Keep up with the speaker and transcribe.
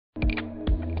I'm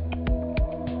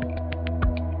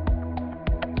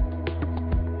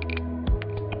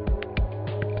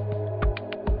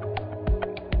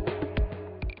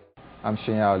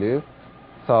Xinyao Liu.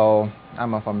 So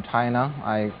I'm from China.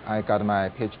 I got my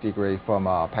PhD degree from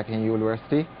Peking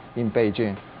University in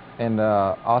Beijing. And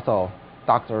also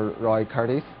Dr. Roy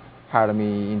Curtis hired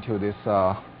me into this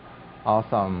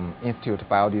awesome institute,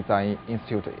 Biodesign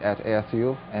Institute at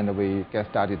ASU, and we get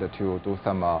started to do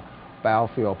some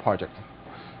biofuel project.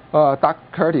 Dr.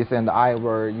 Curtis and I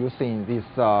were using this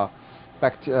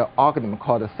organism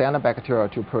called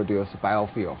cyanobacteria to produce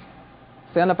biofuel.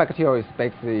 Cyanobacteria is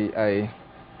basically a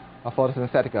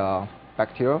photosynthetic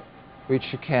bacteria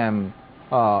which can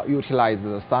utilize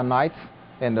the sunlight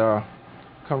and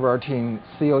converting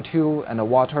CO2 and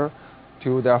water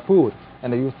to their food,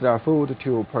 and use their food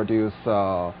to produce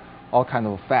all kinds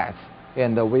of fats.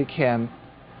 And we can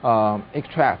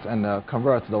extract and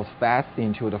convert those fats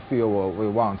into the fuel we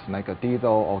want, like a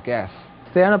diesel or gas.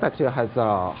 Cyanobacteria has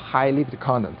high lipid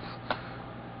contents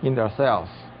in their cells.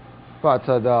 But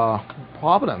the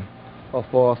problem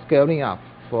for scaling up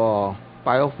for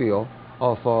biofuel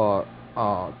or for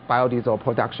biodiesel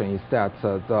production is that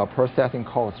the processing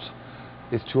cost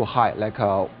is too high. Like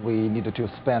we need to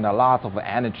spend a lot of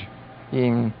energy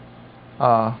in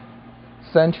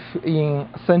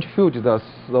centrifuge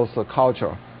those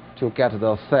culture to get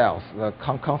the cells, the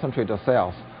concentrated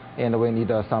cells, and we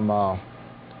need some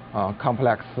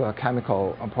complex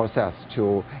chemical process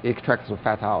to extract the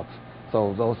fat out.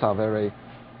 So those are very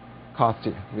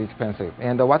costly, expensive.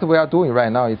 And what we are doing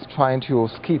right now is trying to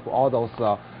skip all those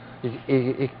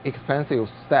expensive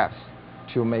steps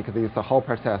to make this whole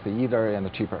process easier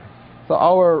and cheaper. So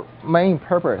our main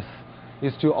purpose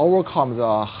is to overcome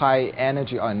the high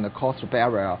energy and the cost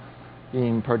barrier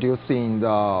in producing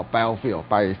the biofuel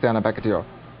by cyanobacteria.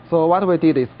 So what we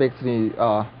did is basically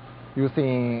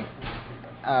using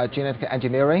genetic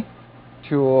engineering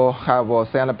to have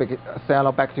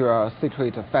cyanobacteria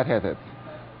secrete fatty acids.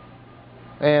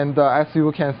 And as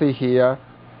you can see here,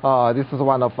 this is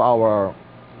one of our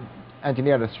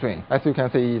engineered strain. As you can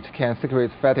see, it can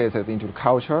secrete fatty acids into the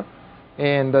culture,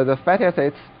 and the fatty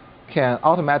acids can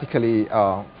automatically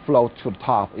float to the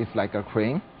top. It's like a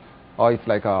cream, or it's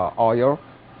like oil.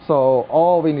 So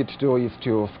all we need to do is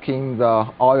to skim the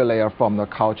oil layer from the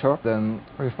culture, then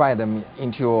refine them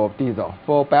into diesel.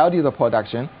 For biodiesel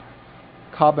production,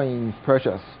 carbon is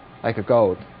precious, like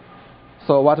gold.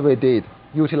 So what we did,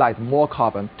 utilize more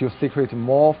carbon to secrete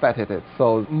more fatty acids.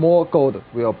 So more gold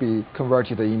will be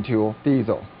converted into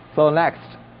diesel. So next,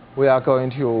 we are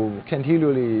going to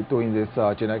continually doing this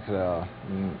genetic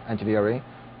engineering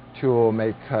to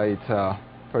make it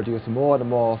produce more and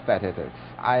more fatty acids.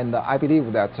 And I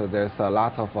believe that there's a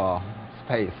lot of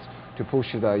space to push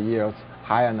the yields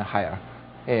higher and higher,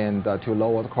 and to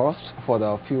lower the cost for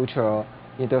the future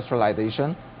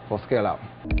industrialization for scale up.